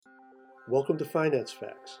Welcome to Finance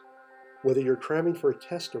Facts. Whether you're cramming for a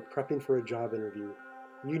test or prepping for a job interview,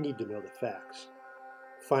 you need to know the facts.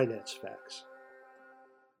 Finance Facts.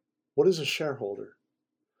 What is a shareholder?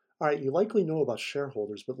 All right, you likely know about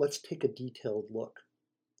shareholders, but let's take a detailed look.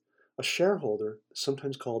 A shareholder,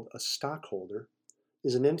 sometimes called a stockholder,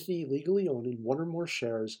 is an entity legally owning one or more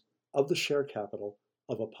shares of the share capital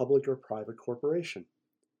of a public or private corporation.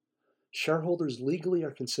 Shareholders legally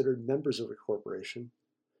are considered members of a corporation,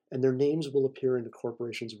 and their names will appear in the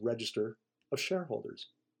corporation's register of shareholders.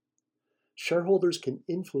 Shareholders can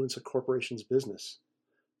influence a corporation's business,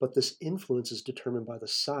 but this influence is determined by the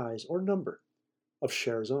size or number of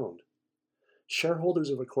shares owned. Shareholders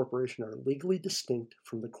of a corporation are legally distinct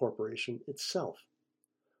from the corporation itself.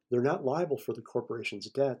 They're not liable for the corporation's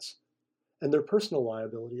debts, and their personal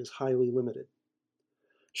liability is highly limited.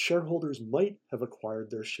 Shareholders might have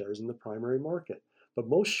acquired their shares in the primary market, but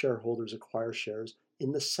most shareholders acquire shares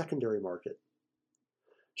in the secondary market.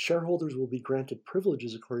 Shareholders will be granted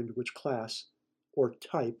privileges according to which class or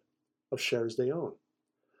type of shares they own.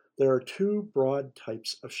 There are two broad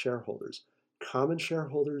types of shareholders: common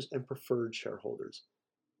shareholders and preferred shareholders.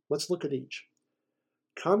 Let's look at each.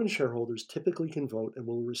 Common shareholders typically can vote and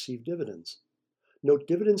will receive dividends. Note,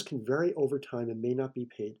 dividends can vary over time and may not be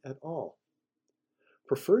paid at all.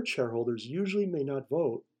 Preferred shareholders usually may not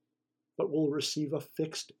vote, but will receive a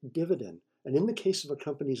fixed dividend. And in the case of a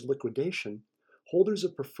company's liquidation, holders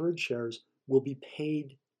of preferred shares will be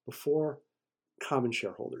paid before common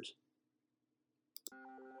shareholders.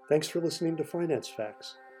 Thanks for listening to Finance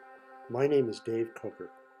Facts. My name is Dave Coker.